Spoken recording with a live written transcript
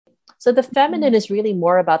So the feminine is really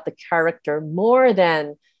more about the character, more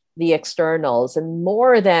than the externals, and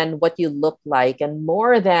more than what you look like, and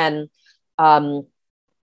more than um,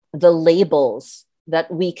 the labels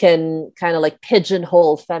that we can kind of like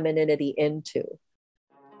pigeonhole femininity into.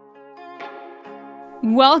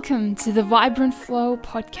 Welcome to the Vibrant Flow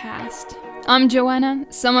podcast. I'm Joanna.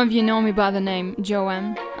 Some of you know me by the name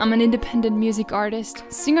Joanne. I'm an independent music artist,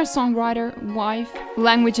 singer-songwriter, wife,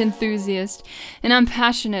 language enthusiast, and I'm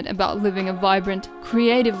passionate about living a vibrant,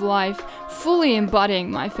 creative life, fully embodying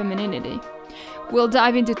my femininity. We'll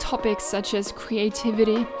dive into topics such as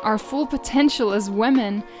creativity, our full potential as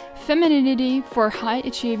women, femininity for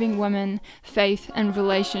high-achieving women, faith, and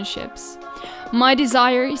relationships. My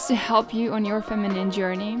desire is to help you on your feminine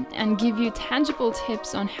journey and give you tangible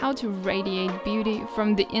tips on how to radiate beauty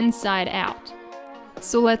from the inside out.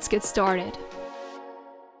 So let's get started.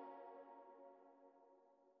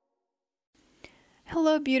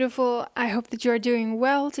 Hello, beautiful. I hope that you're doing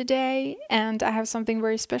well today, and I have something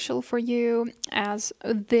very special for you, as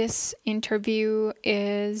this interview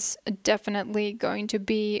is definitely going to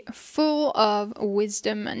be full of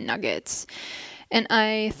wisdom and nuggets. And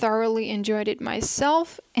I thoroughly enjoyed it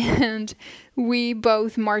myself, and we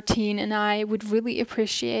both, Martine and I, would really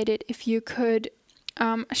appreciate it if you could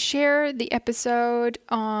share the episode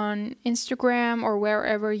on Instagram or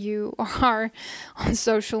wherever you are on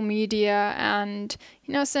social media, and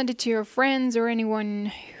send it to your friends or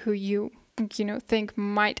anyone who you think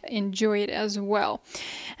might enjoy it as well.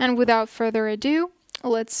 And without further ado,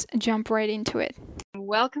 let's jump right into it.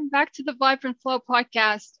 Welcome back to the Vibrant Flow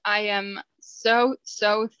podcast. I am so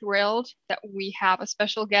thrilled that we have a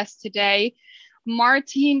special guest today,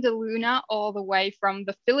 Martine de Luna, all the way from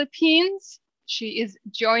the Philippines. She is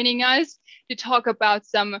joining us to talk about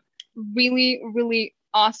some really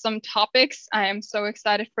awesome topics. I am so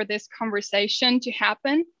excited for this conversation to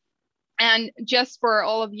happen. And just for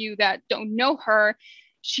all of you that don't know her,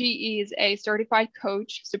 she is a certified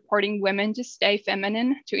coach supporting women to stay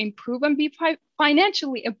feminine, to improve and be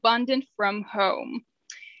financially abundant from home.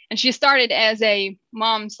 And she started as a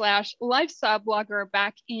mom/lifestyle blogger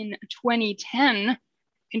back in 2010,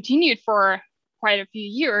 continued for quite a few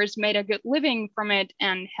years, made a good living from it,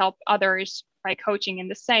 and helped others by coaching in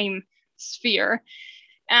the same sphere.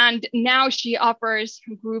 And now she offers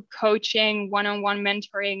group coaching, one-on-one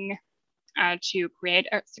mentoring to create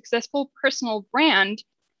a successful personal brand.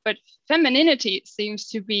 But femininity seems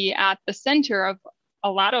to be at the center of a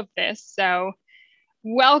lot of this. So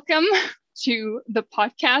welcome to the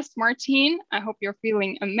podcast, Martine. I hope you're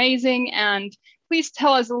feeling amazing, and please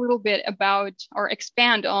tell us a little bit about, or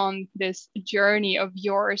expand on, this journey of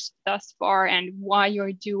yours thus far and why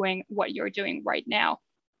you're doing what you're doing right now.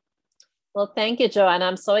 Well, thank you, Joanna.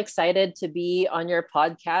 I'm so excited to be on your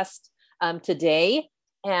podcast today,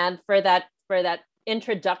 and for that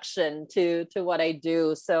introduction to what I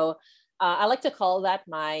do. So I like to call that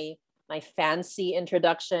my fancy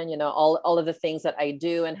introduction, all of the things that I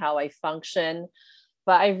do and how I function.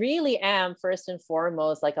 But I really am, first and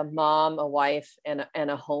foremost, like a mom, a wife, and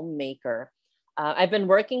a homemaker. I've been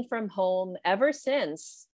working from home ever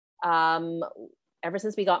since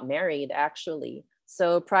we got married, actually.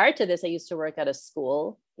 So prior to this, I used to work at a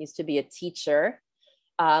school, used to be a teacher.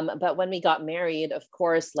 But when we got married, of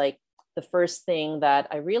course, like the first thing that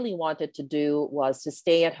I really wanted to do was to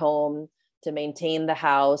stay at home, to maintain the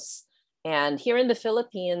house. And here in the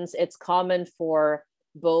Philippines, it's common for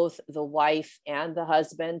both the wife and the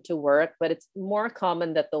husband to work, but it's more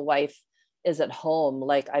common that the wife is at home,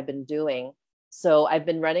 like I've been doing. So I've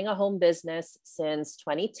been running a home business since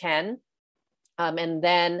 2010. And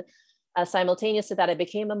then simultaneous to that, I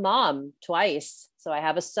became a mom twice. So I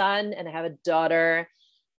have a son and I have a daughter,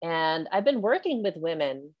 and I've been working with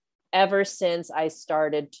women ever since I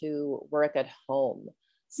started to work at home.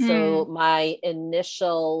 So my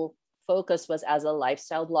initial focus was as a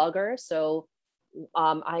lifestyle blogger. So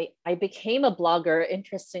I became a blogger,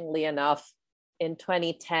 interestingly enough, in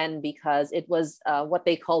 2010 because it was what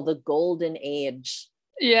they call the golden age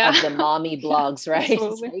of the mommy blogs, right?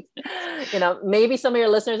 Like, maybe some of your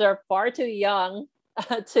listeners are far too young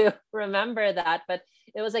to remember that, but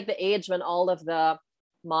it was like the age when all of the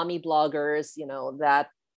mommy bloggers, that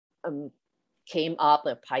came up,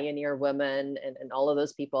 like Pioneer Women and all of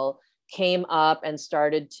those people came up and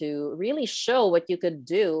started to really show what you could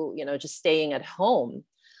do, just staying at home.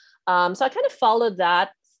 So I kind of followed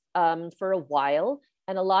that for a while.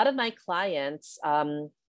 And a lot of my clients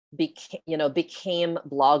became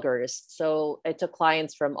bloggers. So I took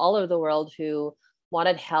clients from all over the world who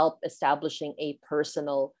wanted help establishing a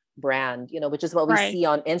personal brand, which is what we see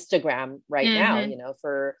on Instagram right now,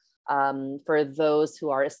 for for those who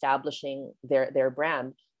are establishing their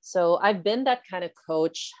brand. So I've been that kind of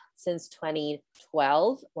coach since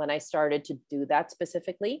 2012 when I started to do that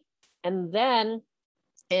specifically. And then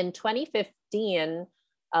in 2015,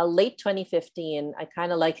 late 2015, I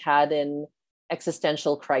kind of like had an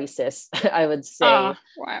existential crisis, I would say.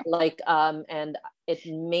 Wow. And it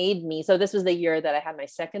made me, so this was the year that I had my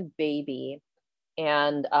second baby.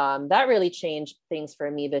 And that really changed things for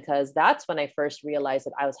me, because that's when I first realized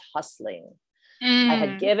that I was hustling. I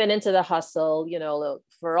had given into the hustle,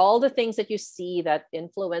 for all the things that you see that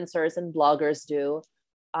influencers and bloggers do.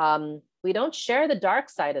 We don't share the dark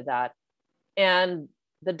side of that. And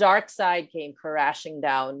the dark side came crashing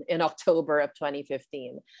down in October of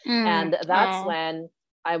 2015. And that's when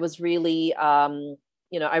I was really,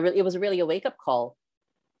 it was really a wake-up call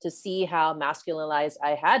to see how masculinized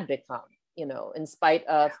I had become, in spite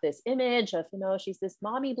of this image of, she's this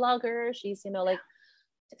mommy blogger. She's, like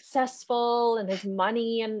successful and has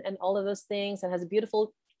money and all of those things and has a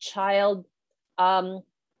beautiful child. All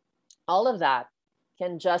of that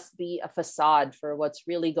can just be a facade for what's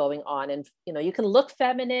really going on. And, you can look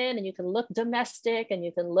feminine and you can look domestic and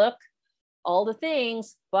you can look all the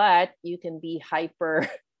things, but you can be hyper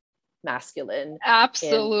masculine.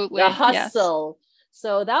 Absolutely. The hustle. Yes.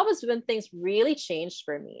 So that was when things really changed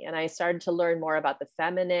for me. And I started to learn more about the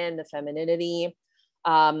feminine, the femininity.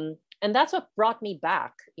 And that's what brought me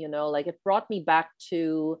back, it brought me back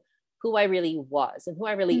to who I really was and who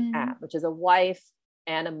I really am, which is a wife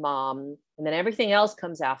and a mom. And then everything else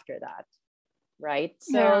comes after that. Right.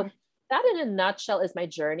 So that in a nutshell is my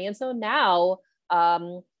journey. And so now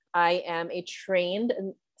I am a trained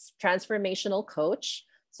transformational coach.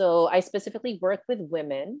 So I specifically work with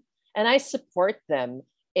women and I support them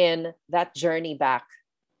in that journey back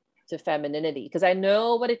to femininity, because I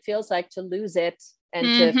know what it feels like to lose it and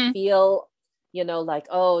to feel,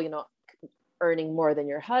 earning more than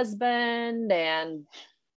your husband and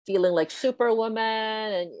feeling like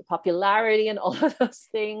superwoman and popularity and all of those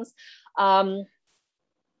things.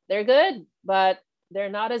 They're good, but they're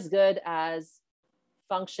not as good as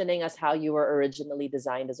functioning as how you were originally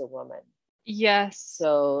designed as a woman. Yes.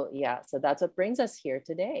 So that's what brings us here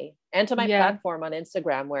today, and to my platform on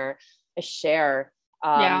Instagram, where I share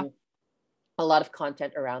a lot of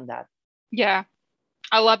content around that. Yeah.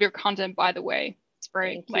 I love your content, by the way. It's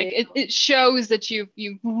great. It shows that you've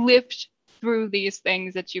lived through these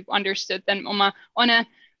things, that you've understood them on a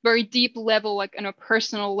very deep level, like on a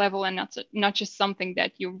personal level, and not just something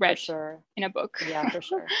that you read in a book. Yeah, for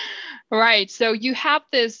sure. Right. So you have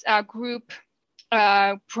this group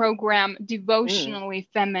program, Devotionally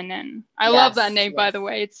Feminine. I love that name, by the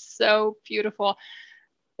way. It's so beautiful.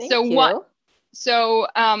 Thank you. So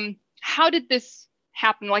how did this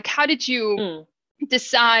happen? Like, how did you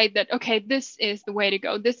decide that, okay, this is the way to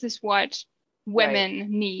go? This is what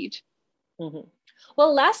women need.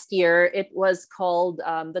 Well, last year it was called,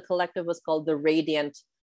 the collective was called the Radiant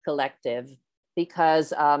Collective,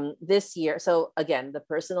 because this year, so again, the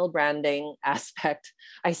personal branding aspect,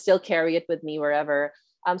 I still carry it with me wherever.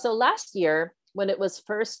 So last year, when it was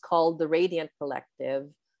first called the Radiant Collective,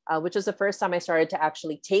 which was the first time I started to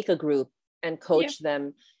actually take a group and coach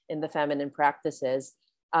them in the feminine practices,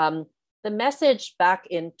 the message back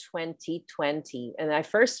in 2020, and I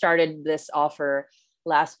first started this offer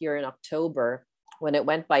last year in October when it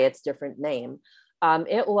went by its different name,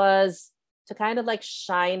 it was to kind of like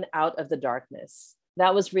shine out of the darkness.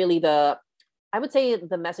 That was really I would say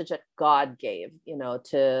the message that God gave,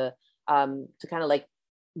 to kind of like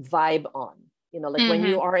vibe on, when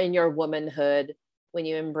you are in your womanhood, when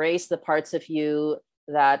you embrace the parts of you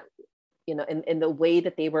that, in the way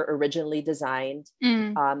that they were originally designed,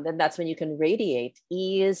 then that's when you can radiate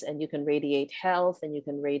ease, and you can radiate health, and you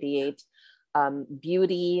can radiate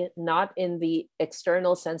beauty, not in the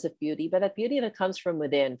external sense of beauty, but that beauty that comes from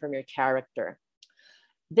within, from your character.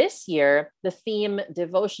 This year, the theme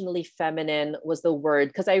Devotionally Feminine was the word,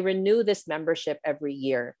 because I renew this membership every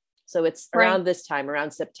year. So it's around this time,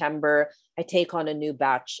 around September, I take on a new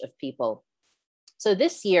batch of people. So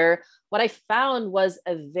this year, what I found was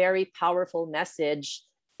a very powerful message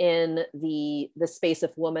in the space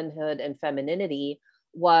of womanhood and femininity,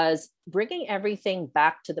 was bringing everything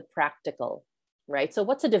back to the practical, right? So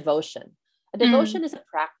what's a devotion? A devotion is a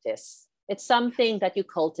practice. It's something that you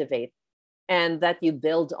cultivate and that you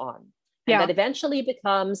build on, and that eventually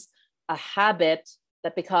becomes a habit,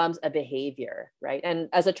 that becomes a behavior, right? And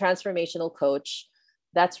as a transformational coach,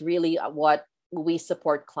 that's really what we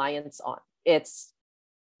support clients on. It's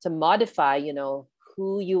to modify,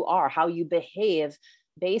 who you are, how you behave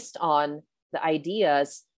based on the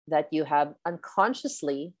ideas that you have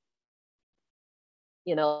unconsciously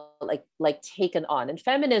like taken on. And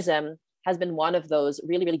feminism has been one of those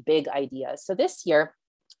really, really big ideas. So this year,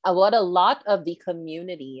 what a lot of the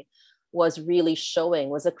community was really showing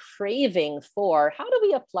was a craving for, how do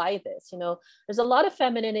we apply this? There's a lot of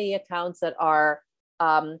femininity accounts that are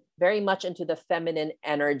very much into the feminine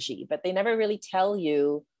energy, but they never really tell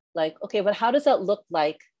you, like, okay, but how does that look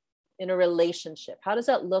like in a relationship? How does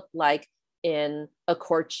that look like in a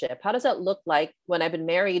courtship? How does that look like when I've been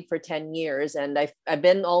married for 10 years and I've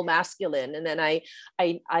been all masculine, and then I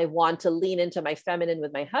want to lean into my feminine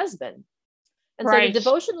with my husband? And so the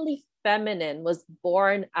Devotionally Feminine was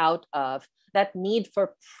born out of that need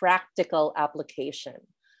for practical application,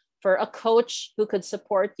 for a coach who could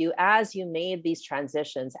support you as you made these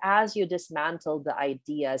transitions, as you dismantled the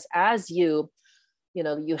ideas, as you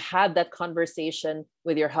had that conversation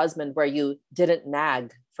with your husband where you didn't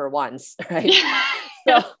nag for once, right?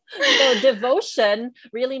 So devotion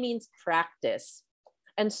really means practice.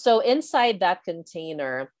 And so inside that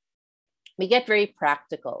container, we get very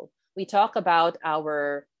practical. We talk about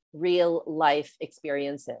our real life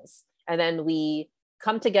experiences, and then we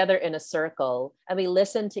come together in a circle and we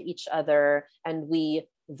listen to each other and we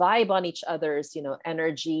vibe on each other's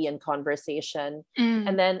energy and conversation.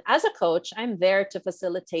 And then as a coach, I'm there to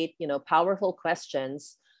facilitate powerful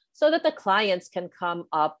questions so that the clients can come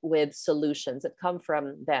up with solutions that come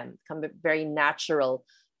from them, come very natural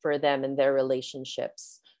for them in their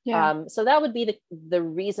relationships. So that would be the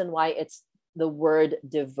reason why it's the word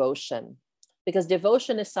devotion, because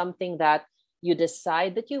devotion is something that you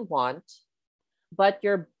decide that you want, but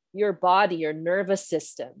your body, your nervous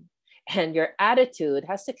system, and your attitude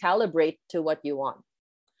has to calibrate to what you want.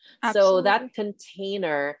 Absolutely. So that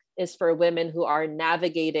container is for women who are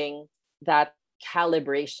navigating that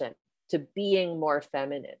calibration to being more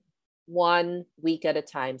feminine, 1 week at a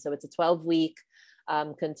time. So it's a 12-week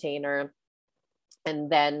container.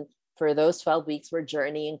 And then for those 12 weeks, we're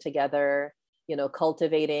journeying together,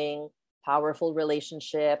 cultivating powerful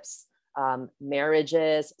relationships,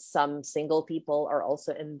 marriages. Some single people are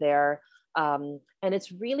also in there. And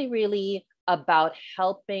it's really, really about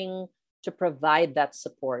helping to provide that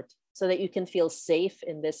support so that you can feel safe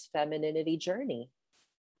in this femininity journey.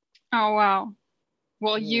 Oh, wow.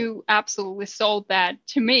 Well, you absolutely sold that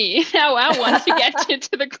to me. Now I want to get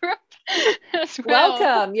into the group as well.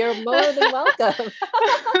 Welcome. You're more than welcome.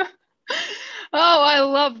 Oh, I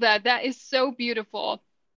love that. That is so beautiful.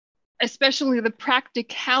 Especially the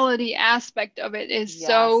practicality aspect of it is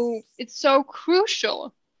it's so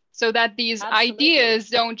crucial, so that these ideas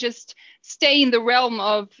don't just stay in the realm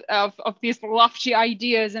of these lofty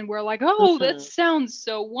ideas and we're like, oh, that sounds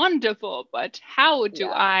so wonderful, but how do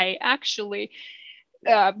I actually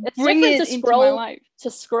bring it into my life? To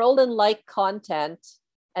scroll and like content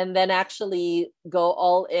and then actually go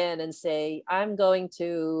all in and say, I'm going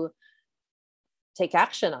to take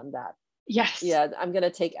action on that. Yes. Yeah, I'm going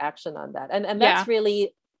to take action on that. And that's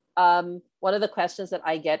really one of the questions that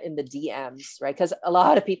I get in the DMs, right? Because a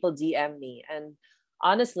lot of people DM me. And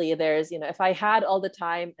honestly, there's, if I had all the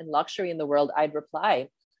time and luxury in the world, I'd reply.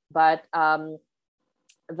 But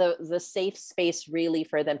the safe space really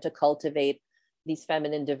for them to cultivate these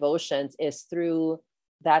feminine devotions is through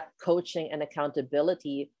that coaching and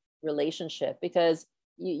accountability relationship. Because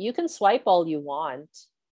you can swipe all you want,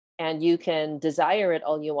 and you can desire it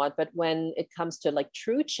all you want. But when it comes to like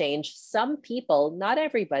true change, some people, not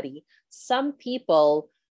everybody, some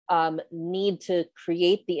people need to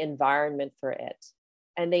create the environment for it.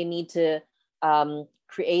 And they need to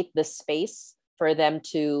create the space for them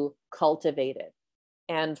to cultivate it.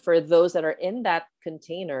 And for those that are in that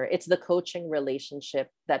container, it's the coaching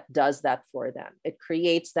relationship that does that for them. It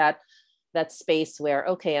creates that space where,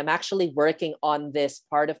 okay, I'm actually working on this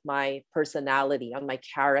part of my personality, on my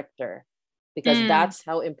character, because that's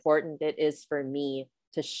how important it is for me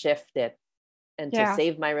to shift it and to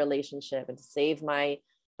save my relationship and to save my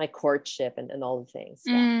courtship and all the things.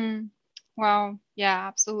 Wow. Yeah,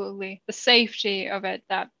 absolutely. The safety of it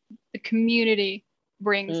that the community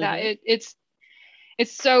brings, that it's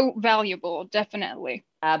so valuable, definitely.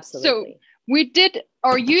 Absolutely.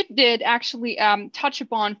 So you did actually touch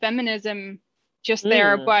upon feminism just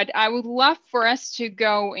there, but I would love for us to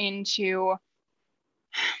go into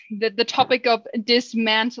the topic of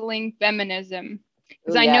dismantling feminism,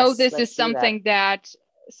 because I know this is something that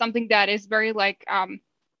is very like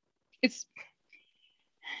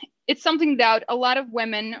it's something that a lot of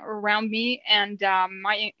women around me and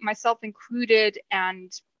myself included,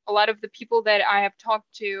 and a lot of the people that I have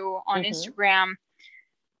talked to on Instagram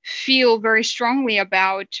feel very strongly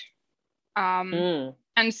about. And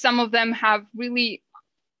some of them have really,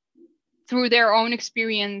 through their own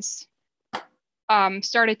experience,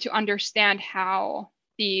 started to understand how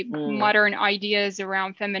the modern ideas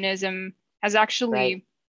around feminism has actually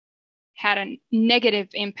had a negative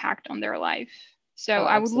impact on their life. So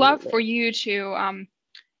I would love for you to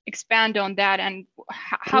expand on that, and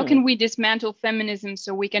how can we dismantle feminism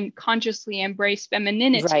so we can consciously embrace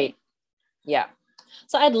femininity? Right. Yeah.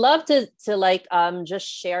 So I'd love to like just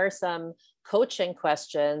share some coaching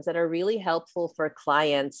questions that are really helpful for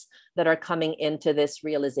clients that are coming into this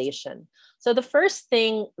realization. So the first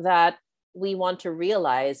thing that we want to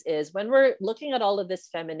realize is when we're looking at all of this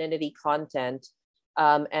femininity content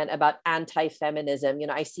and about anti-feminism,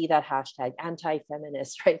 I see that hashtag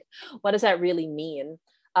anti-feminist, right? What does that really mean?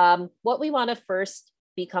 What we want to first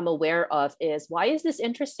become aware of is, why is this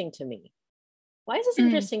interesting to me? Why is this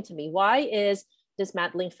interesting to me? Why is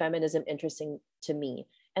dismantling feminism interesting to me?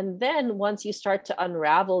 And then once you start to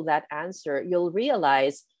unravel that answer, you'll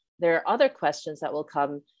realize there are other questions that will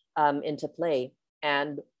come into play.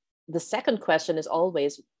 And the second question is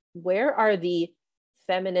always, where are the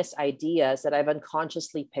feminist ideas that I've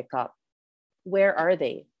unconsciously picked up? Where are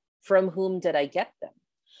they? From whom did I get them?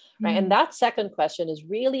 Right? And that second question is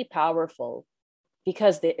really powerful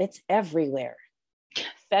because it's everywhere.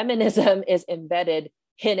 Feminism is embedded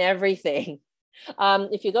in everything.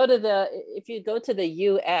 If you go to the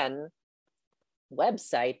UN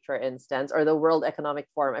website, for instance, or the World Economic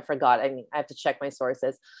Forum, I forgot. I mean, I have to check my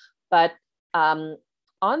sources, but on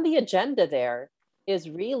the agenda there is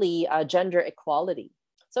really gender equality.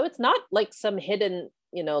 So it's not like some hidden,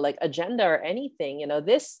 like agenda or anything.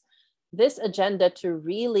 This agenda to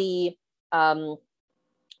really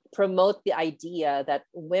promote the idea that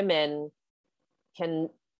women can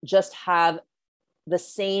just have the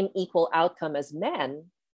same equal outcome as men,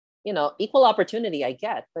 equal opportunity, I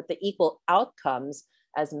get, but the equal outcomes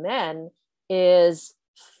as men is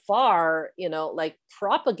far, like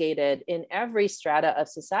propagated in every strata of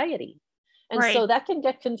society. And so that can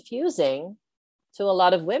get confusing to a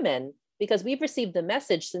lot of women because we've received the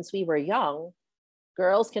message since we were young,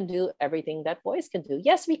 girls can do everything that boys can do.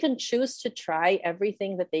 Yes, we can choose to try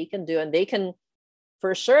everything that they can do, and they can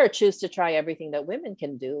for sure choose to try everything that women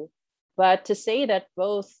can do. But to say that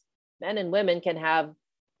both men and women can have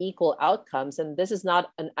equal outcomes, and this is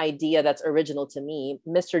not an idea that's original to me.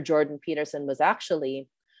 Mr. Jordan Peterson was actually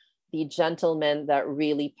the gentleman that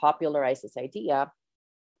really popularized this idea.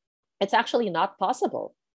 It's actually not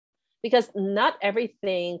possible because not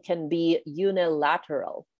everything can be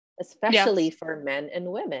unilateral, especially for men and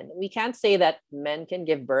women. We can't say that men can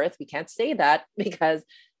give birth. We can't say that because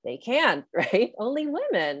they can't, right? Only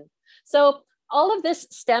women. So all of this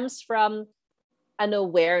stems from an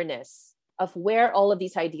awareness of where all of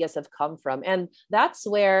these ideas have come from. And that's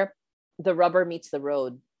where the rubber meets the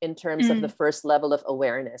road in terms of the first level of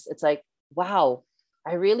awareness. It's like, wow,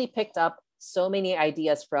 I really picked up so many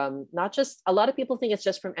ideas from not just, a lot of people think it's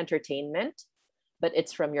just from entertainment, but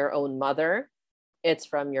it's from your own mother. It's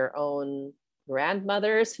from your own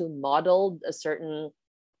grandmothers who modeled a certain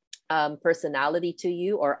personality to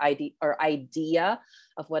you or idea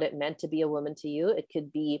of what it meant to be a woman to you. It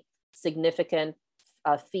could be significant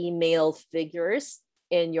female figures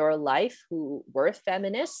in your life who were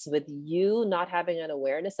feminists with you not having an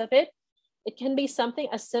awareness of it. It can be something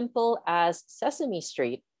as simple as Sesame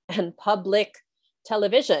Street and public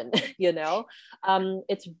television.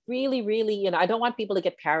 It's really, really, I don't want people to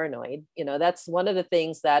get paranoid. That's one of the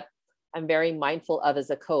things that I'm very mindful of as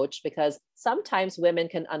a coach, because sometimes women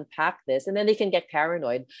can unpack this and then they can get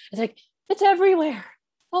paranoid. It's like, it's everywhere.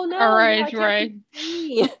 Oh no, I can't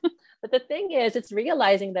see. But the thing is, it's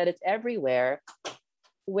realizing that it's everywhere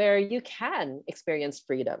where you can experience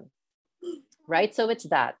freedom, right? So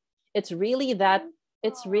it's really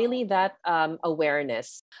that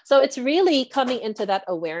awareness. So it's really coming into that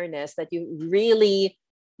awareness that you really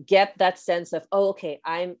get that sense of, oh, okay,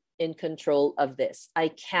 I'm in control of this. I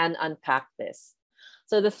can unpack this.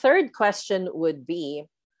 So the third question would be,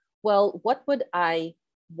 well, what would I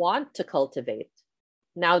want to cultivate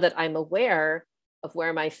now that I'm aware of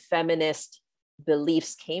where my feminist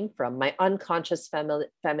beliefs came from, my unconscious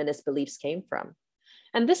feminist beliefs came from?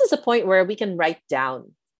 And this is a point where we can write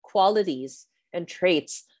down qualities and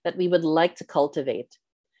traits that we would like to cultivate.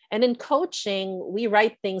 And in coaching, we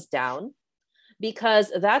write things down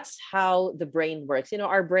because that's how the brain works.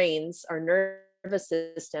 Our brains, our nervous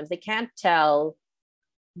systems, they can't tell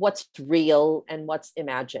what's real and what's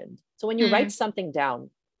imagined. So when you write something down,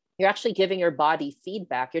 you're actually giving your body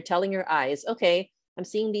feedback. You're telling your eyes, okay, I'm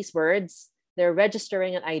seeing these words, they're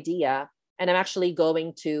registering an idea, and I'm actually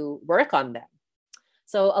going to work on them.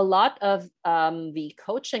 So a lot of the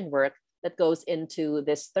coaching work that goes into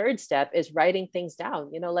this third step is writing things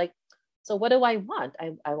down, like, So what do I want?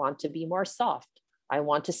 I want to be more soft. I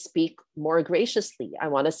want to speak more graciously. I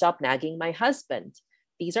want to stop nagging my husband.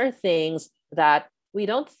 These are things that we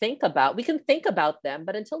don't think about. We can think about them,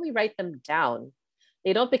 but until we write them down,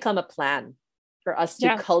 they don't become a plan for us to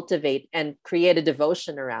Yeah. cultivate and create a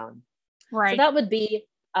devotion around. So Right. that would be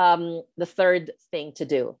the third thing to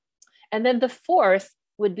do. And then the fourth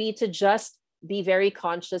would be to just be very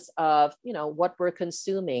conscious of, what we're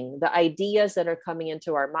consuming, the ideas that are coming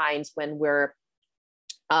into our minds when we're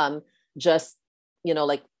just,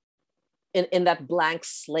 like in that blank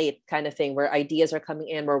slate kind of thing where ideas are coming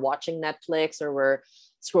in. We're watching Netflix, or we're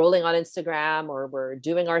scrolling on Instagram, or we're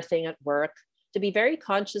doing our thing at work, to be very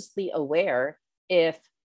consciously aware if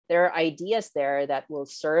there are ideas there that will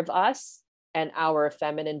serve us and our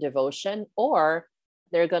feminine devotion, or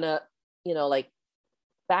they're going to, like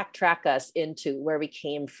backtrack us into where we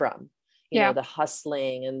came from, Yeah. the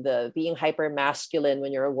hustling and the being hyper masculine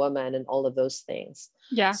when you're a woman and all of those things.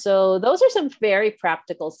 Yeah. So those are some very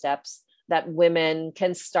practical steps that women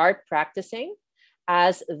can start practicing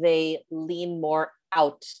as they lean more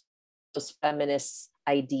out those feminist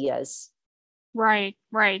ideas. Right.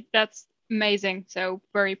 Right. That's amazing. So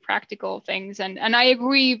very practical things. And I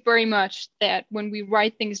agree very much that when we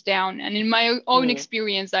write things down, and in my own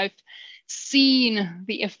experience, I've seen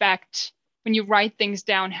the effect when you write things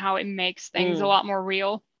down, how it makes things a lot more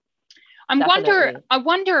real. I wonder,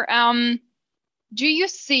 do you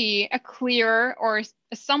see a clear or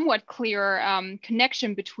a somewhat clear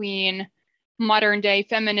connection between modern day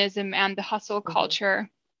feminism and the hustle culture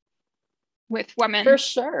with women? For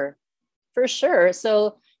sure.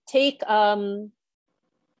 So take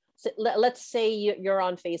let's say you're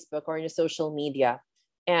on Facebook or in your social media,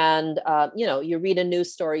 and you read a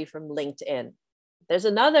news story from LinkedIn. There's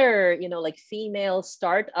another like female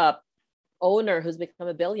startup owner who's become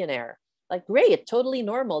a billionaire. Like, great, totally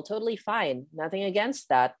normal, totally fine, nothing against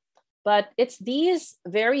that. But it's these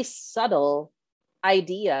very subtle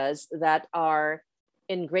ideas that are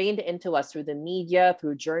ingrained into us through the media,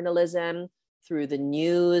 through journalism, through the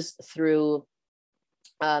news, through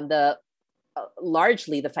the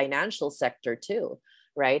largely the financial sector too,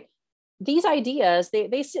 right? These ideas,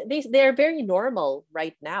 they're very normal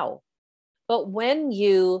right now. But when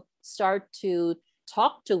you start to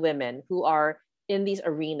talk to women who are in these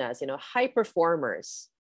arenas, high performers,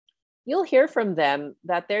 you'll hear from them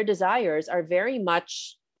that their desires are very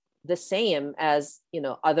much the same as,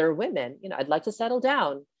 other women. I'd like to settle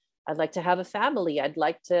down. I'd like to have a family. I'd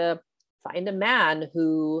like to find a man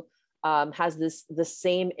who has the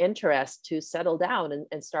same interest to settle down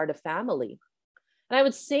and start a family. And I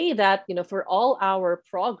would say that, for all our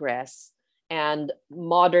progress and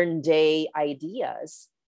modern day ideas,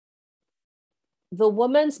 the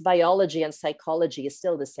woman's biology and psychology is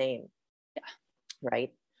still the same. Yeah.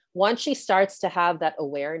 Right? Once she starts to have that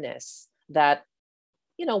awareness that,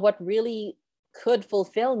 what really could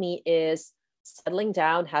fulfill me is settling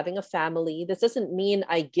down, having a family. This doesn't mean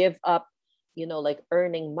I give up, like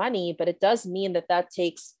earning money, but it does mean that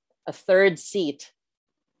takes a third seat.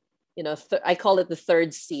 I call it the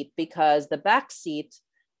third seat, because the back seat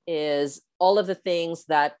is all of the things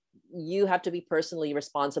that you have to be personally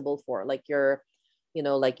responsible for, like your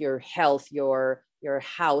health, your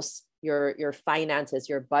house, your finances,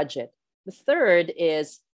 your budget. The third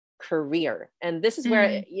is career. And this is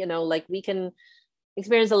where, we can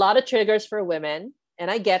experience a lot of triggers for women. And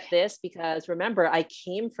I get this because, remember, I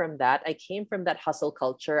came from that hustle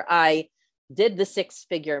culture. I did the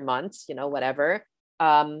 6-figure months, whatever.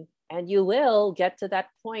 And you will get to that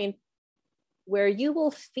point where you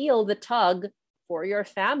will feel the tug for your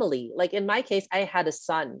family. Like in my case, I had a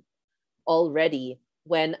son already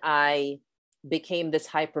when I became this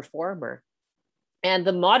high performer. And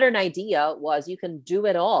the modern idea was you can do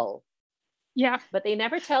it all. Yeah. But they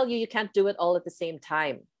never tell you can't do it all at the same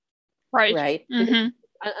time. Right. Right?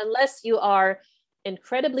 Unless you are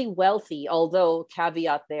incredibly wealthy, although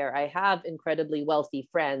caveat there, I have incredibly wealthy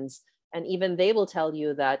friends, and even they will tell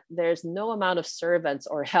you that there's no amount of servants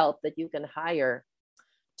or help that you can hire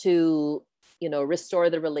to, restore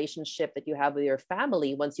the relationship that you have with your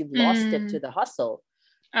family once you've lost it to the hustle.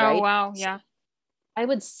 Right? Oh, wow. Yeah. So I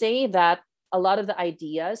would say that a lot of the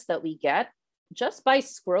ideas that we get just by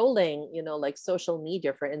scrolling, like social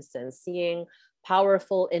media, for instance, seeing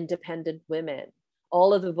powerful, independent women,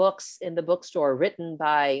 all of the books in the bookstore written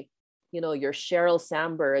by, your Sheryl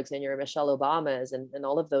Sandbergs and your Michelle Obamas and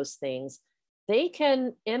all of those things, they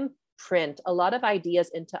can imprint a lot of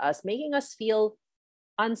ideas into us, making us feel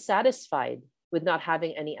unsatisfied with not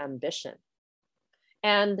having any ambition.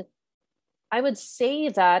 And I would say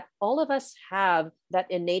that all of us have that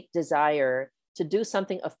innate desire to do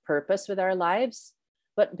something of purpose with our lives.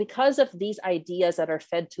 But because of these ideas that are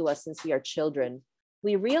fed to us since we are children,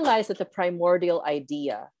 we realize that the primordial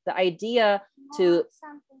idea, the idea to,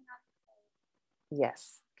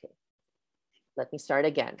 yes, okay, let me start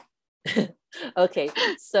again. Okay,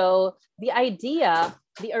 so the idea,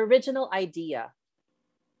 the original idea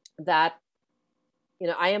that,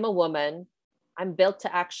 I am a woman, I'm built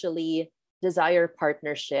to actually desire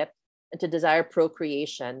partnership and to desire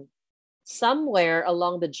procreation. Somewhere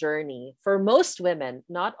along the journey, for most women,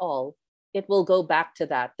 not all, it will go back to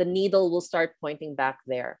that. The needle will start pointing back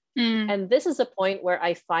there. And this is a point where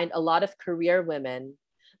I find a lot of career women,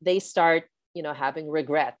 they start, having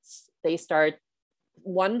regrets. They start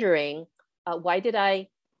wondering, why did I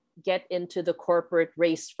get into the corporate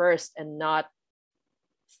race first and not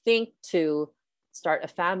think to start a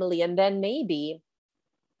family and then maybe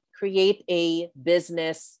create a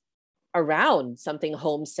business around something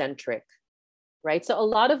home centric, right? So a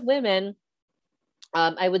lot of women,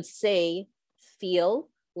 I would say, feel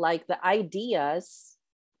like the ideas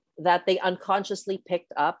that they unconsciously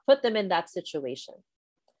picked up put them in that situation.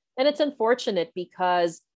 And it's unfortunate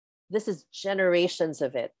because this is generations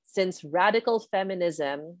of it. Since radical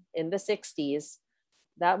feminism in the 60s,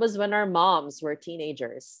 that was when our moms were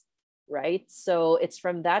teenagers, right? So it's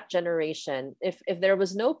from that generation. If there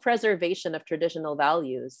was no preservation of traditional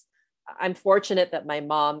values, I'm fortunate that my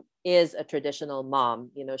mom is a traditional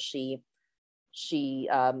mom. She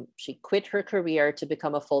quit her career to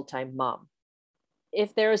become a full-time mom.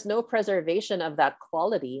 If there is no preservation of that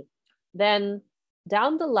quality, then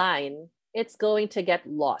down the line, it's going to get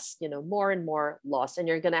lost, more and more lost. And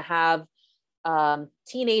you're going to have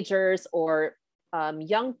teenagers or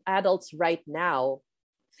young adults right now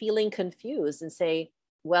feeling confused and say,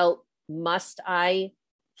 well, must I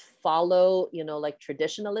follow, like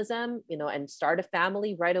traditionalism, and start a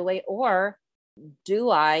family right away? Or do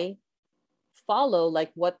I follow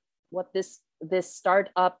like what this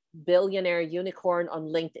startup billionaire unicorn on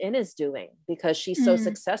LinkedIn is doing because she's so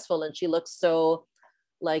successful and she looks so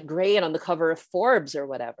like great on the cover of Forbes or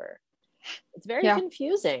whatever? It's very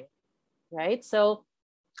confusing, right? So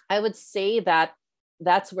I would say that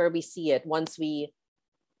that's where we see it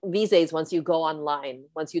these days, once you go online,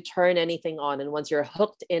 once you turn anything on, and once you're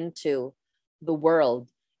hooked into the world,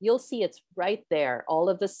 you'll see it's right there. All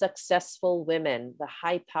of the successful women, the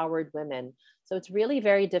high-powered women. So it's really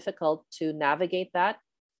very difficult to navigate that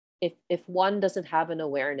if one doesn't have an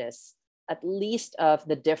awareness, at least of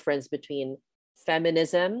the difference between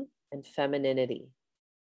feminism and femininity.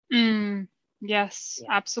 Yes,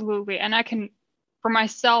 absolutely. And I can, for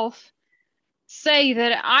myself, say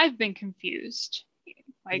that I've been confused.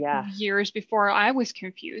 Years before, I was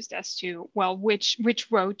confused as to, well, which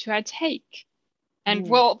road to I take. And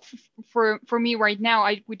well, for me right now,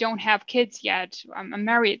 we don't have kids yet. I'm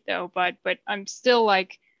married though, but I'm still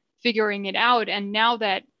like figuring it out. And now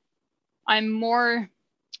that I'm more,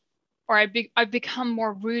 or I've become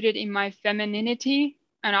more rooted in my femininity,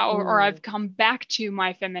 and or I've come back to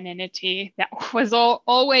my femininity that was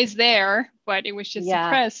always there, but it was just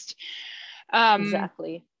suppressed.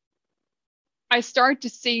 Exactly. I start to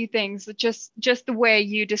see things just the way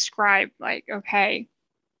you described, like, okay,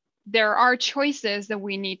 there are choices that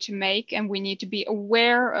we need to make, and we need to be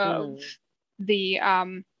aware of the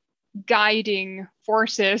guiding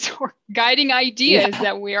forces or guiding ideas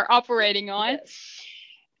that we are operating on. Yes.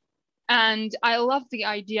 And I love the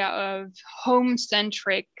idea of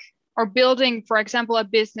home-centric, or building, for example, a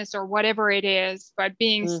business or whatever it is, but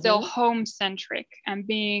being still home-centric and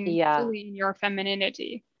being fully in your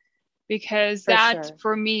femininity. Because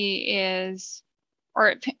for me is,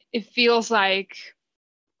 or it feels like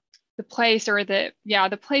the place, or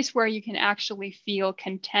the place where you can actually feel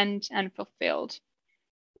content and fulfilled.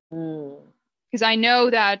 Because I know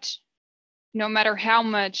that no matter how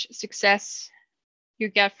much success you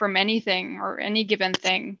get from anything or any given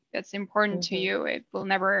thing that's important to you, it will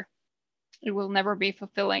never be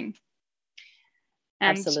fulfilling.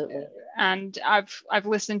 And, absolutely. And I've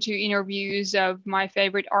listened to interviews of my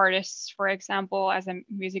favorite artists, for example, as a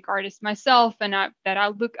music artist myself, and that I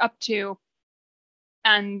look up to,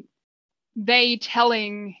 and they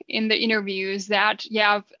telling in the interviews that,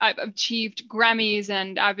 I've achieved Grammys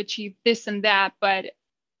and I've achieved this and that, but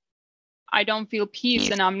I don't feel peace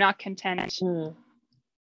and I'm not content.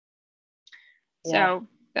 So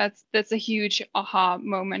that's a huge aha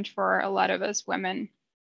moment for a lot of us women.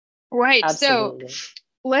 Right. Absolutely. So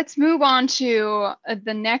let's move on to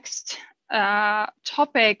the next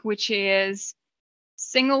topic, which is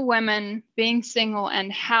single women, being single,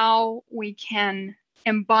 and how we can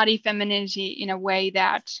embody femininity in a way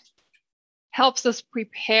that helps us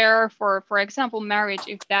prepare for example, marriage,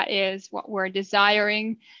 if that is what we're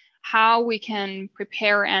desiring, how we can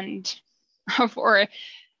prepare and for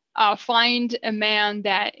find a man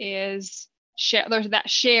that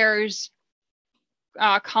shares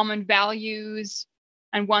common values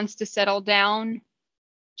and wants to settle down.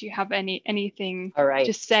 Do you have anything All right.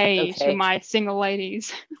 to say to Okay. my single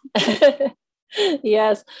ladies?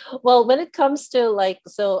 Yes. Well, when it comes to like,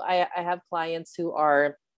 so I have clients who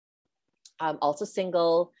are also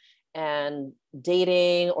single and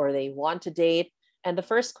dating, or they want to date. And the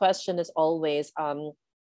first question is always,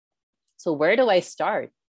 so where do I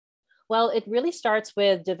start? Well, it really starts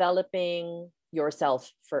with developing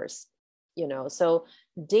yourself first, So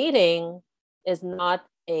dating is not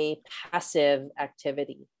a passive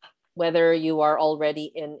activity, whether you are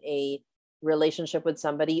already in a relationship with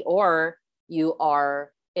somebody or you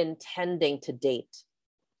are intending to date.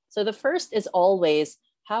 So the first is always,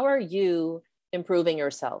 how are you improving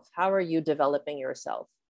yourself? How are you developing yourself?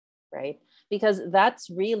 Right? Because that's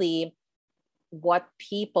really what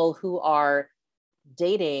people who are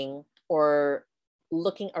dating or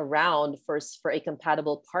looking around for a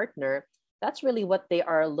compatible partner, that's really what they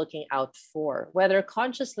are looking out for, whether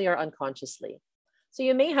consciously or unconsciously. So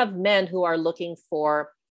you may have men who are looking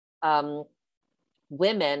for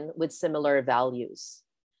women with similar values.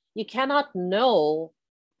 You cannot know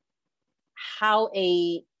how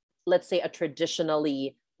let's say, a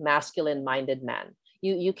traditionally masculine minded man,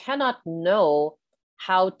 you cannot know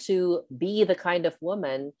how to be the kind of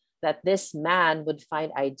woman that this man would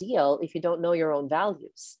find ideal if you don't know your own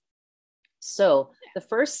values. So the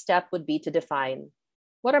first step would be to define,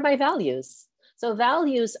 what are my values? So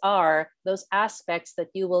values are those aspects that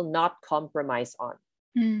you will not compromise on.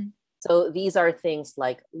 So these are things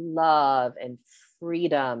like love and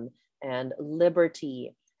freedom and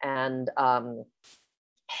liberty and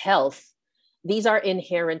health. These are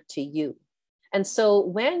inherent to you. And so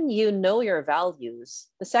when you know your values,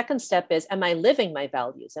 the second step is, am I living my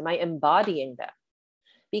values? Am I embodying them?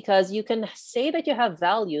 Because you can say that you have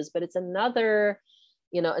values, but it's another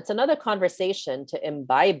conversation to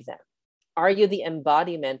imbibe them. Are you the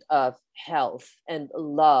embodiment of health and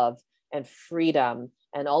love and freedom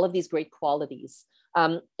and all of these great qualities?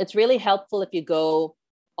 It's really helpful if you go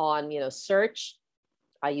on, search.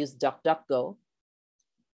 I use DuckDuckGo,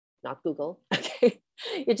 not Google. Okay,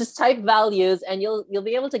 you just type values, and you'll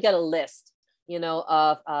be able to get a list,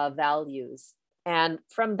 of values. And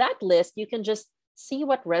from that list, you can just see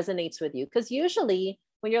what resonates with you. Because usually,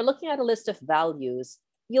 when you're looking at a list of values,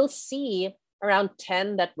 you'll see around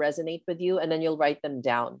 10 that resonate with you, and then you'll write them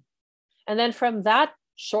down. And then from that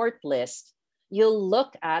short list, you'll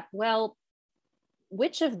look at, well,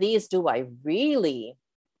 which of these do I really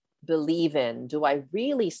believe in? Do I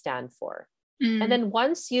really stand for? And then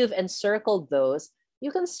once you've encircled those,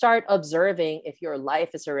 you can start observing if your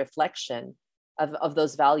life is a reflection of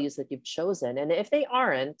those values that you've chosen. And if they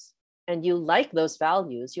aren't, and you like those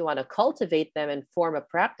values, you want to cultivate them and form a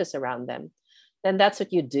practice around them, then that's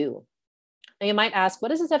what you do. And you might ask, what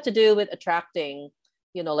does this have to do with attracting,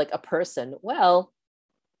 like a person? Well,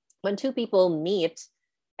 when two people meet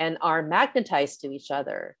and are magnetized to each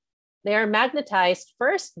other, they are magnetized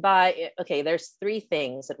first by, there's three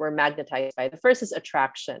things that we're magnetized by. The first is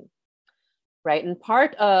attraction, right? And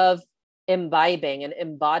part of imbibing and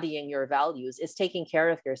embodying your values is taking care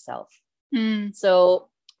of yourself. So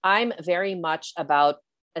I'm very much about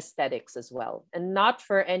aesthetics as well, and not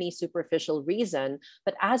for any superficial reason,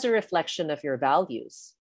 but as a reflection of your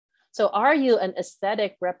values. So are you an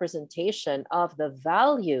aesthetic representation of the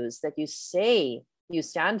values that you say you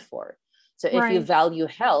stand for? So if you value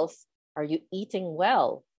health, are you eating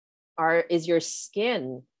well? Is your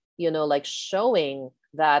skin, showing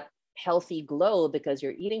that healthy glow because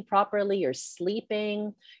you're eating properly, you're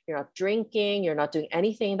sleeping, you're not drinking, you're not doing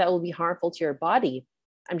anything that will be harmful to your body?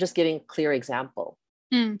 I'm just giving a clear example,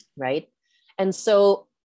 right? And so,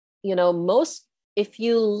 if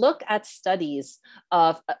you look at studies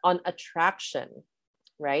on attraction,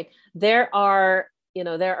 right, there are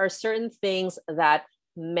certain things that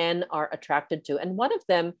men are attracted to. And one of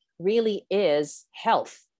them really is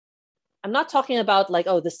health. I'm not talking about like,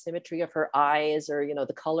 the symmetry of her eyes or,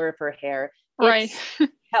 the color of her hair. It's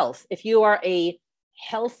health. If you are a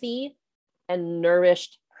healthy and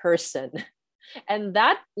nourished person, and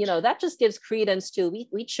that just gives credence to,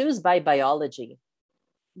 we choose by biology.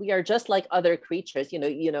 We are just like other creatures.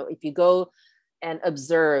 If you go and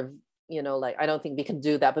observe, I don't think we can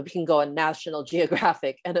do that, but we can go on National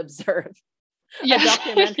Geographic and observe a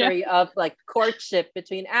documentary of like courtship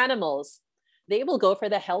between animals. They will go for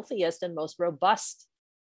the healthiest and most robust.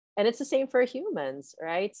 And it's the same for humans,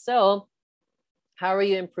 right? So How are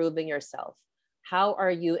you improving yourself? How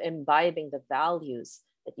are you imbibing the values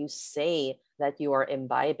that you say that you are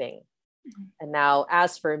imbibing? And now,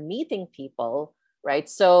 as for meeting people, right?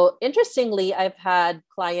 So interestingly, I've had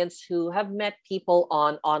clients who have met people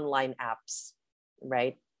on online apps,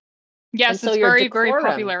 right? And Yes, so it's your very, very decorum,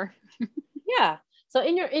 popular. yeah. So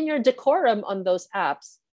in your decorum on those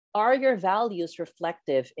apps, are your values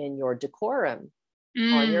reflective in your decorum,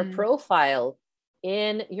 on your Mm. profile,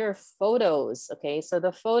 in your photos? Okay, so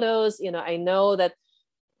the photos, I know that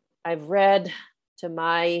I've read to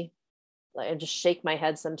my, I just shake my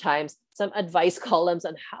head sometimes, some advice columns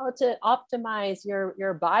on how to optimize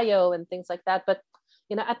your bio and things like that. But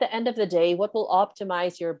at the end of the day, what will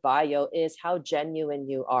optimize your bio is how genuine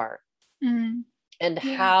you are, Mm. and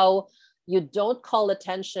Yeah. how you don't call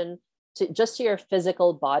attention to just to your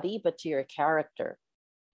physical body, but to your character,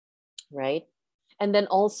 right? And then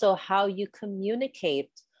also how you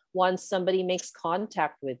communicate once somebody makes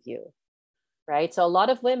contact with you, right? So a lot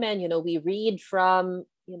of women, we read from,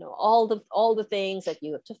 all the things that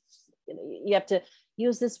you have to, you have to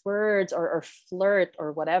use these words, or flirt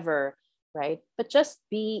or whatever, right? But just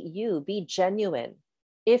be you, be genuine.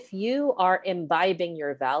 If you are imbibing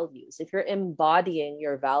your values, if you're embodying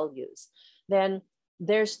your values, then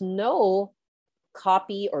there's no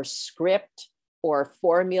copy or script or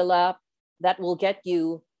formula that will get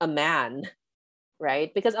you a man,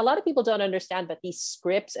 right? Because a lot of people don't understand, but these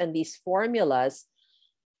scripts and these formulas,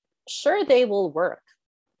 sure, they will work.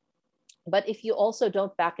 But if you also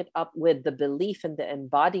don't back it up with the belief and the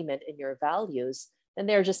embodiment in your values, then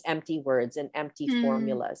they're just empty words and empty Mm.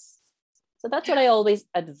 formulas. So that's what I always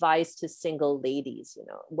advise to single ladies,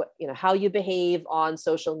 how you behave on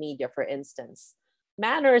social media, for instance.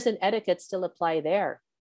 Manners and etiquette still apply there,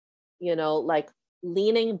 like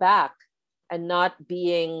leaning back and not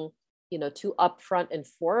being, too upfront and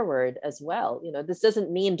forward as well. This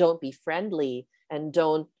doesn't mean don't be friendly and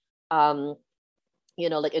don't,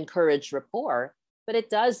 like encourage rapport, but it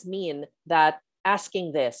does mean that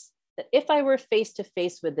asking this, that if I were face to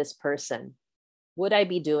face with this person, would I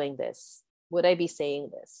be doing this? Would I be saying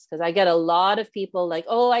this? Because I get a lot of people like,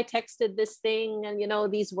 oh, I texted this thing and,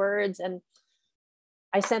 these words, and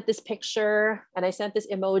I sent this picture and I sent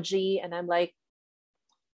this emoji. And I'm like,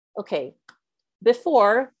 okay,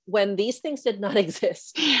 before, when these things did not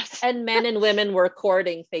exist Yes. and men and women were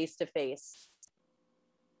courting face to face,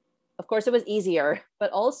 of course, it was easier,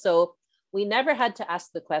 but also we never had to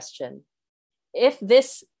ask the question, if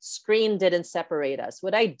this screen didn't separate us,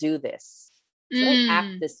 would I do this? Should I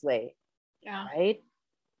act Mm. this way? Yeah. Right?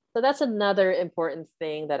 So that's another important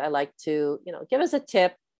thing that I like to, give as a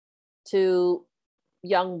tip to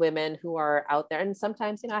young women who are out there. And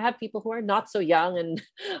sometimes, I have people who are not so young and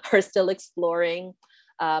are still exploring,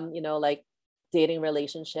 like dating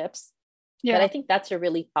relationships. But Yeah. I think that's a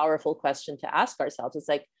really powerful question to ask ourselves. It's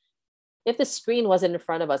like, if the screen wasn't in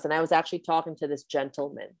front of us and I was actually talking to this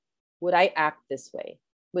gentleman, would I act this way?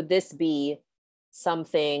 Would this be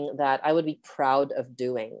something that I would be proud of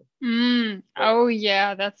doing? Mm. Oh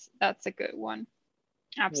yeah, that's a good one.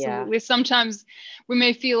 Yeah. Absolutely. Sometimes we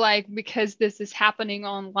may feel like because this is happening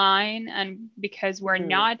online and because we're Mhm.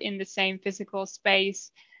 not in the same physical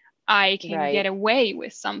space, I can get Right. away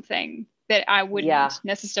with something that I Yeah, wouldn't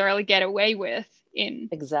necessarily get away with in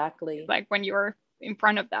exactly. like when you're in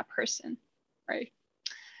front of that person, right?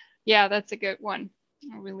 Yeah, that's a good one.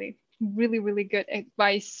 Really, really, really good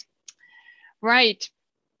advice. Right.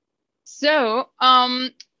 So,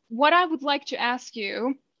 what I would like to ask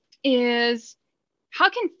you is how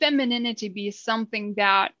can femininity be something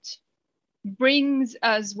that brings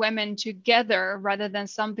us women together rather than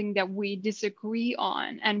something that we disagree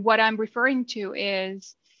on? And what I'm referring to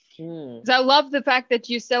is, Mm. 'cause I love the fact that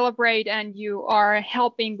you celebrate and you are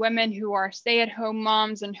helping women who are stay-at-home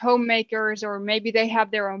moms and homemakers, or maybe they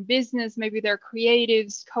have their own business, maybe they're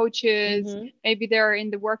creatives, coaches, Hmm. maybe they're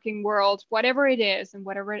in the working world, whatever it is and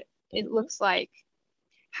whatever it Hmm. looks like.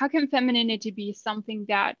 How can femininity be something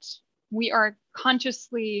that we are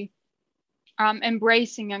consciously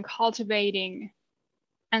embracing and cultivating,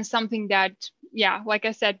 and something that, yeah, like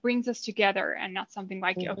I said, brings us together, and not something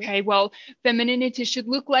like, Hmm. okay, well, femininity should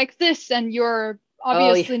look like this and you're Oh,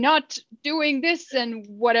 yeah. obviously not doing this, and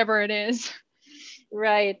whatever it is.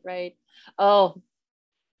 Right, right. Oh,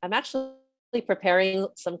 I'm actually preparing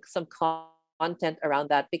some content around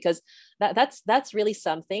that, because that's really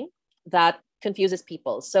something that confuses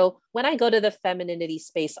people. So when I go to the femininity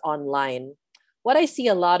space online, what I see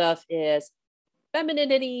a lot of is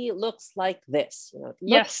femininity looks like this. It looks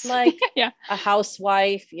Yes. like Yeah. a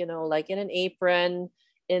housewife, like in an apron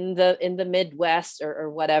in the Midwest, or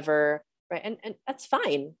whatever, right? And that's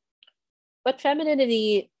fine. But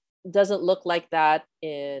femininity doesn't look like that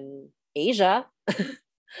in Asia,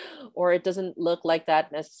 or it doesn't look like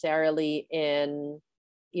that necessarily in,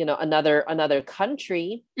 another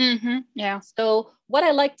country. Yeah. So what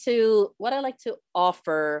I like to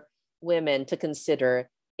offer women to consider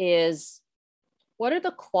is, what are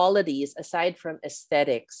the qualities aside from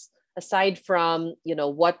aesthetics, aside from,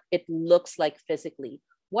 what it looks like physically,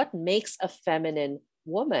 what makes a feminine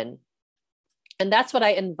woman? And that's what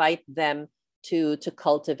I invite them to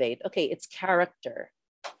cultivate. Okay, it's character.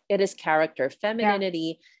 It is character. Yeah.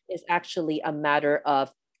 Femininity is actually a matter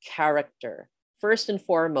of character, first and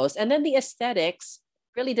foremost. And then the aesthetics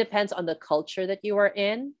really depends on the culture that you are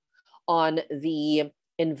in, on the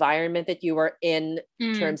environment that you are in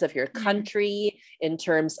Mm. terms of your country, in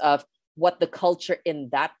terms of what the culture in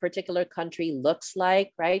that particular country looks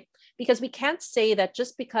like, right? Because we can't say that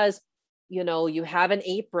just because, you have an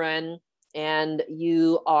apron and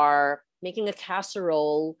you are making a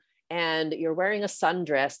casserole and you're wearing a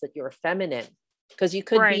sundress that you're feminine, because you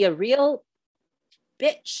could be Right. a real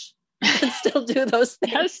bitch and still do those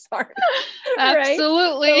things. Yes. Sorry. Right?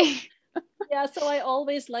 Absolutely. So I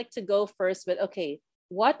always like to go first with, okay,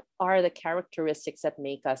 what are the characteristics that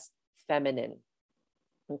make us feminine?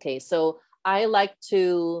 Okay, so I like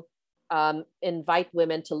to invite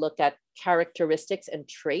women to look at characteristics and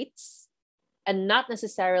traits, and not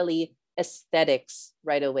necessarily aesthetics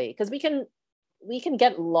right away, because we can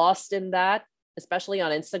get lost in that, especially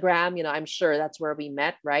on Instagram. I'm sure that's where we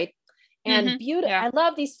met, right? And Yeah. I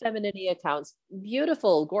love these femininity accounts,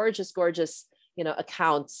 beautiful, gorgeous, gorgeous,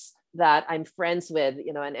 accounts that I'm friends with,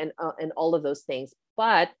 and all of those things.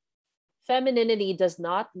 But femininity does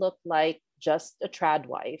not look like just a trad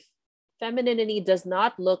wife. Femininity does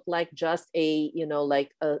not look like just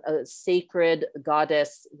like a sacred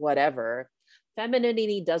goddess, whatever.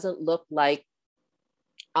 Femininity doesn't look like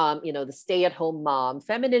the stay-at-home mom.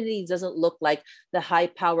 Femininity doesn't look like the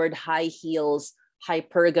high-powered, high heels,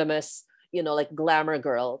 hypergamous, like glamour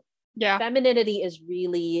girl. Yeah. Femininity is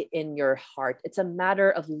really in your heart. It's a matter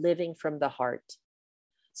of living from the heart.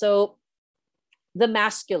 So the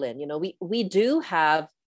masculine, we do have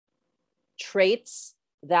traits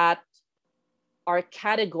that are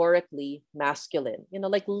categorically masculine.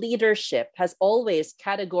 Like leadership has always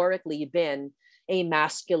categorically been a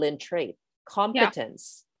masculine trait.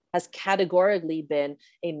 Competence has categorically been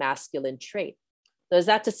a masculine trait. So is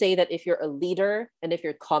that to say that if you're a leader and if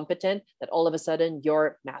you're competent, that all of a sudden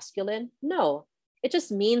you're masculine? No, it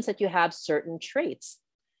just means that you have certain traits.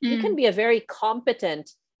 You can be a very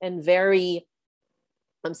competent and very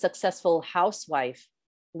successful housewife,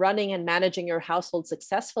 running and managing your household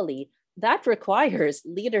successfully. That requires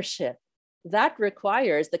leadership. That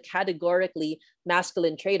requires the categorically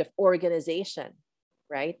masculine trait of organization,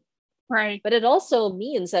 right? Right. But it also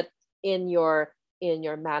means that in your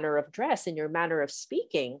manner of dress, in your manner of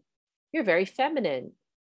speaking, you're very feminine.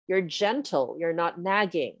 You're gentle. You're not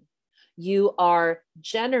nagging. You are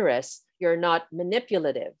generous. You're not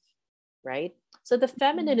manipulative, right? So the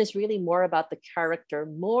feminine is really more about the character,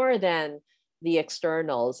 more than the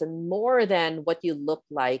externals, and more than what you look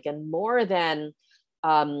like, and more than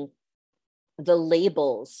the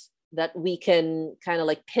labels that we can kind of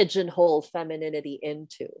like pigeonhole femininity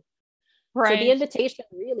into. Right. So the invitation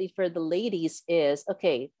really for the ladies is,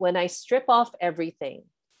 okay, when I strip off everything,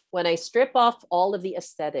 when I strip off all of the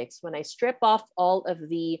aesthetics, when I strip off all of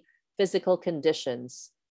the physical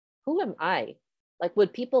conditions, who am I? Like,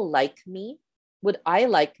 would people like me? Would I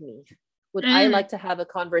like me? Would I like to have a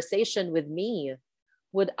conversation with me?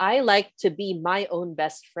 Would I like to be my own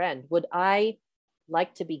best friend? Would I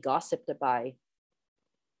like to be gossiped by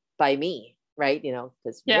me, right?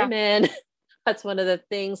 Because women, that's one of the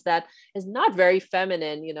things that is not very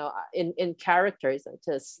feminine, in characters,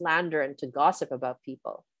 to slander and to gossip about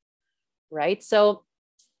people, right? So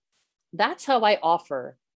that's how I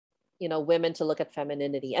offer, women to look at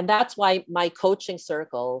femininity. And that's why my coaching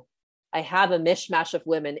circle, I have a mishmash of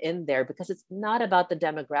women in there, because it's not about the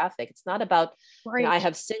demographic. It's not about, I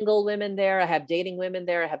have single women there. I have dating women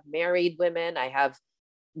there. I have married women. I have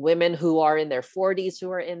women who are in their 40s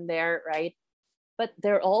who are in there, right? But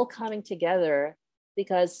they're all coming together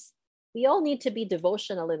because we all need to be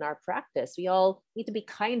devotional in our practice. We all need to be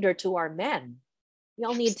kinder to our men. We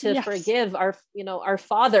all need to forgive our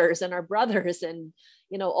fathers and our brothers, and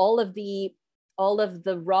all of the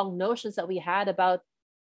wrong notions that we had about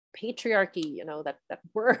patriarchy, that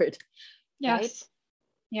word. Yes. Right?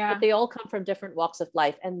 Yeah. But they all come from different walks of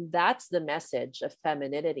life, and that's the message of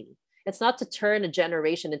femininity. It's not to turn a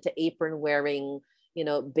generation into apron wearing,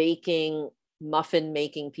 baking, muffin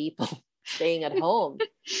making people staying at home.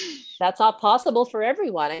 that's not possible for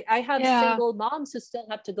everyone. I have Yeah. single moms who still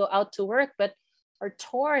have to go out to work, but are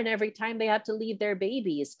torn every time they have to leave their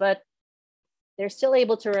babies, but they're still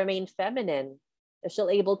able to remain feminine. They're still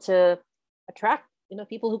able to attract,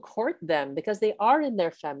 people who court them because they are in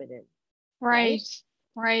their feminine, right?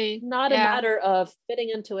 Right. Right. Not a Yeah. matter of fitting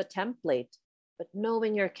into a template, but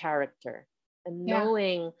knowing your character and Yeah.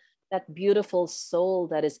 knowing that beautiful soul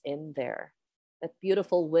that is in there, that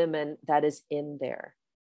beautiful women that is in there.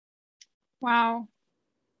 Wow.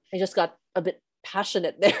 I just got a bit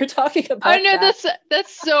passionate there talking Oh about no, that.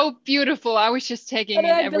 that's so beautiful. I was just taking But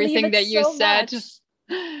in I believe everything it that you so said. much.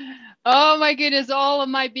 Oh my goodness, all of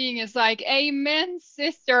my being is like, amen,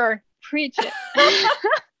 sister, preach it.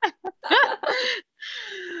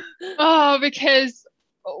 Oh, because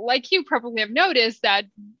like you probably have noticed that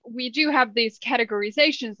we do have these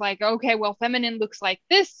categorizations like, okay, well, feminine looks like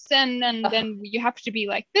this, and then you have to be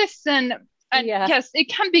like this, and Yeah. yes, it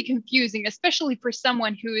can be confusing, especially for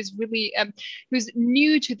someone who is really who's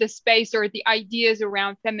new to the space or the ideas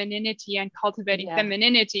around femininity and cultivating Yeah.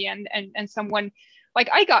 femininity, and someone like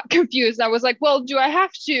I got confused. I was like, well, do I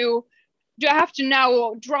have to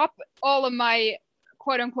now drop all of my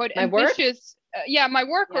quote unquote My work? ambitious my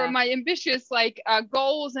work or Yeah. my ambitious like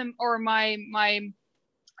goals and or my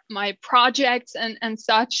projects and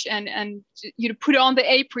such, and you put on the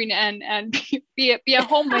apron and be a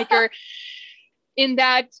homemaker in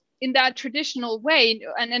that traditional way.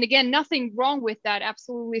 And again, nothing wrong with that.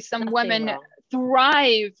 Absolutely, some Nothing women wrong.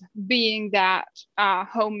 thrive being that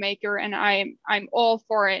homemaker, and I'm all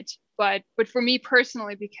for it. But for me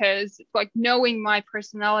personally, because like knowing my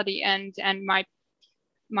personality and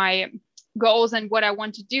my goals and what I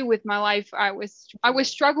want to do with my life, I was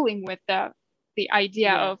struggling with the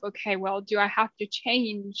idea Yeah. of, okay, well, do I have to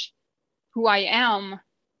change who I am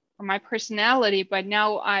or my personality? But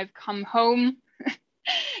now I've come home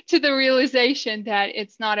to the realization that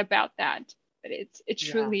it's not about that, but it's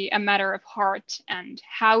Yeah. truly a matter of heart and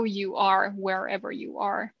how you are wherever you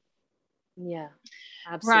are. Yeah.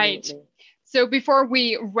 Right. Absolutely. So before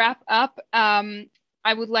we wrap up,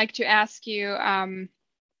 I would like to ask you,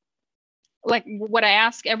 like what I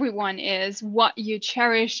ask everyone is what you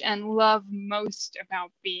cherish and love most about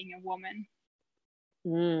being a woman.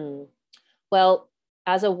 Mm. Well,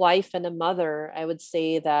 as a wife and a mother, I would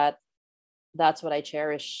say that that's what I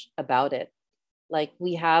cherish about it. Like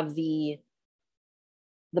we have the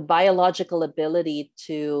biological ability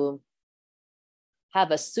to have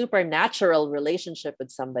a supernatural relationship with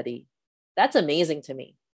somebody. That's amazing to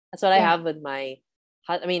me. That's what I Yeah. have with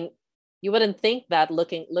I mean, you wouldn't think that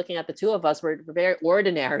looking at the two of us, we're very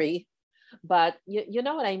ordinary, but you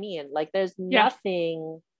know what I mean? Like there's Yeah.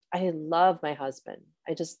 nothing. I love my husband.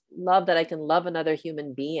 I just love that I can love another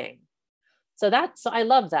human being. So I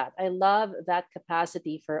love that. I love that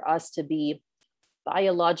capacity for us to be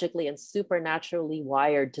biologically and supernaturally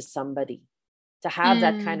wired to somebody, to have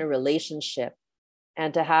that kind Mm, of relationship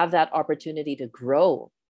and to have that opportunity to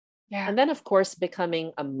grow. yeah. And then, of course,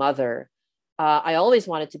 becoming a mother. I always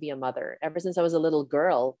wanted to be a mother ever since I was a little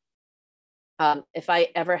girl. If I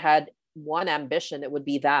ever had one ambition, it would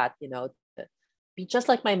be that, to be just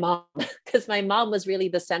like my mom, because my mom was really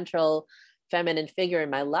the central feminine figure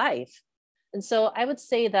in my life. And so I would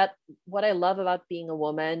say that what I love about being a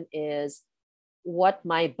woman is what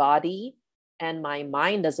my body and my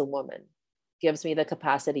mind as a woman gives me the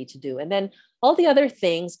capacity to do. And then all the other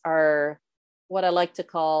things are what I like to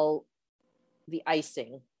call the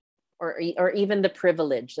icing or even the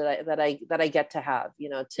privilege that I get to have,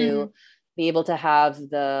 Mm-hmm. to be able to have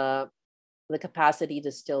the capacity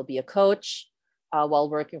to still be a coach while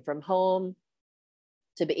working from home,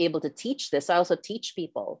 to be able to teach this. I also teach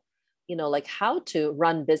people, like how to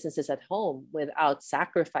run businesses at home without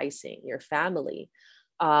sacrificing your family.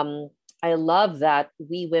 Um, I love that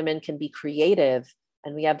we women can be creative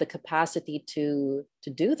and we have the capacity to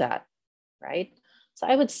do that, right? So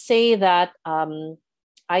I would say that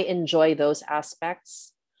I enjoy those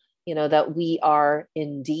aspects, that we are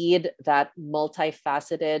indeed that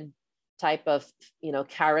multifaceted type of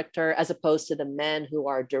character, as opposed to the men who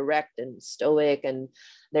are direct and stoic and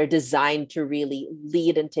they're designed to really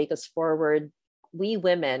lead and take us forward. We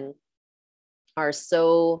women are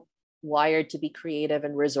so wired to be creative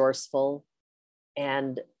and resourceful,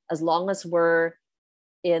 and as long as we're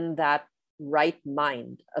in that right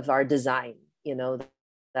mind of our design,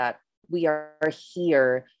 that we are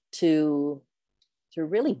here to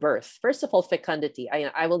really birth, first of all, fecundity.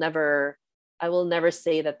 I will never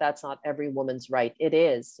say that that's not every woman's right. It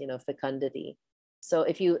is, fecundity. So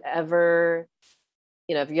if you ever,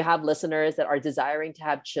 if you have listeners that are desiring to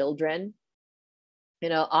have children,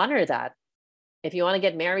 honor that. If you want to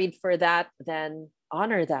get married for that, then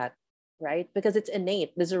honor that, right? Because it's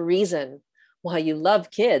innate. There's a reason why you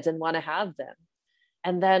love kids and want to have them.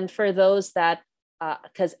 And then for those that,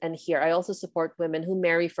 and here I also support women who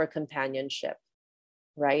marry for companionship,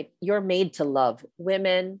 right? You're made to love.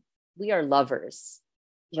 Women, we are lovers,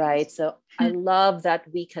 right? So I love that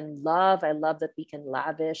we can love. I love that we can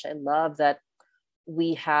lavish. I love that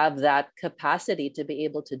we have that capacity to be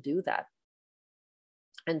able to do that.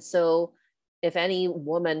 And so if any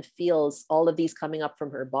woman feels all of these coming up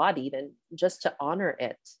from her body, then just to honor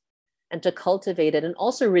it and to cultivate it and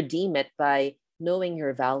also redeem it by knowing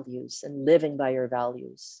your values and living by your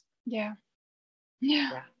values. Yeah.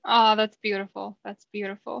 Oh, that's beautiful. That's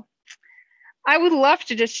beautiful. I would love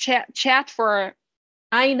to just chat for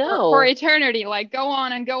I know for eternity. Like go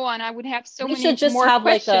on and go on. I would have so we many should just more have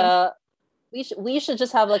questions. like we should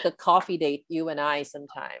just have like a coffee date, you and I,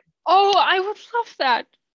 sometime. Oh, I would love that.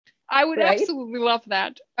 I would Right? absolutely love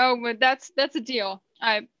that. Oh, but that's a deal.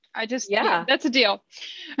 I just that's a deal.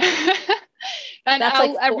 And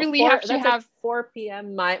that's I really have to have like 4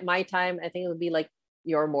 p.m. my time. I think it would be like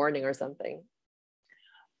your morning or something.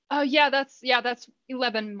 Oh yeah, that's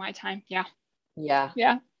 11 my time. Yeah.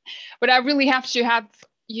 Yeah. But I really have to have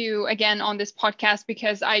you again on this podcast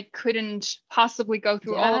because I couldn't possibly go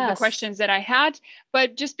through all of the questions that I had.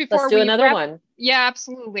 But just before let's do another one. Yeah,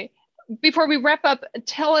 absolutely. Before we wrap up,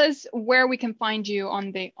 tell us where we can find you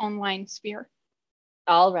on the online sphere.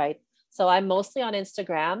 All right. So I'm mostly on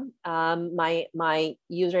Instagram. My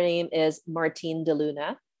username is Martine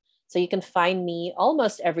DeLuna. So you can find me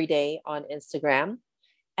almost every day on Instagram.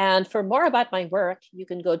 And for more about my work, you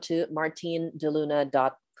can go to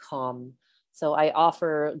martinedeluna.com. So I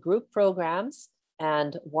offer group programs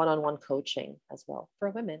and one-on-one coaching as well for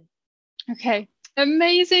women. Okay,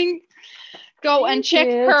 amazing. Go and check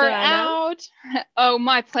her out. Oh,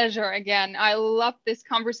 my pleasure again. I love this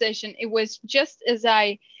conversation. It was just as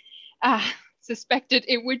I suspected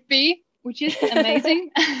it would be, which is amazing.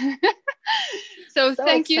 So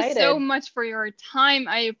thank you so much for your time.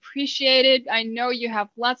 I appreciate it. I know you have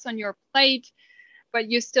lots on your plate,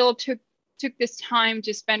 but you still took this time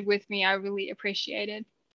to spend with me. I really appreciate it.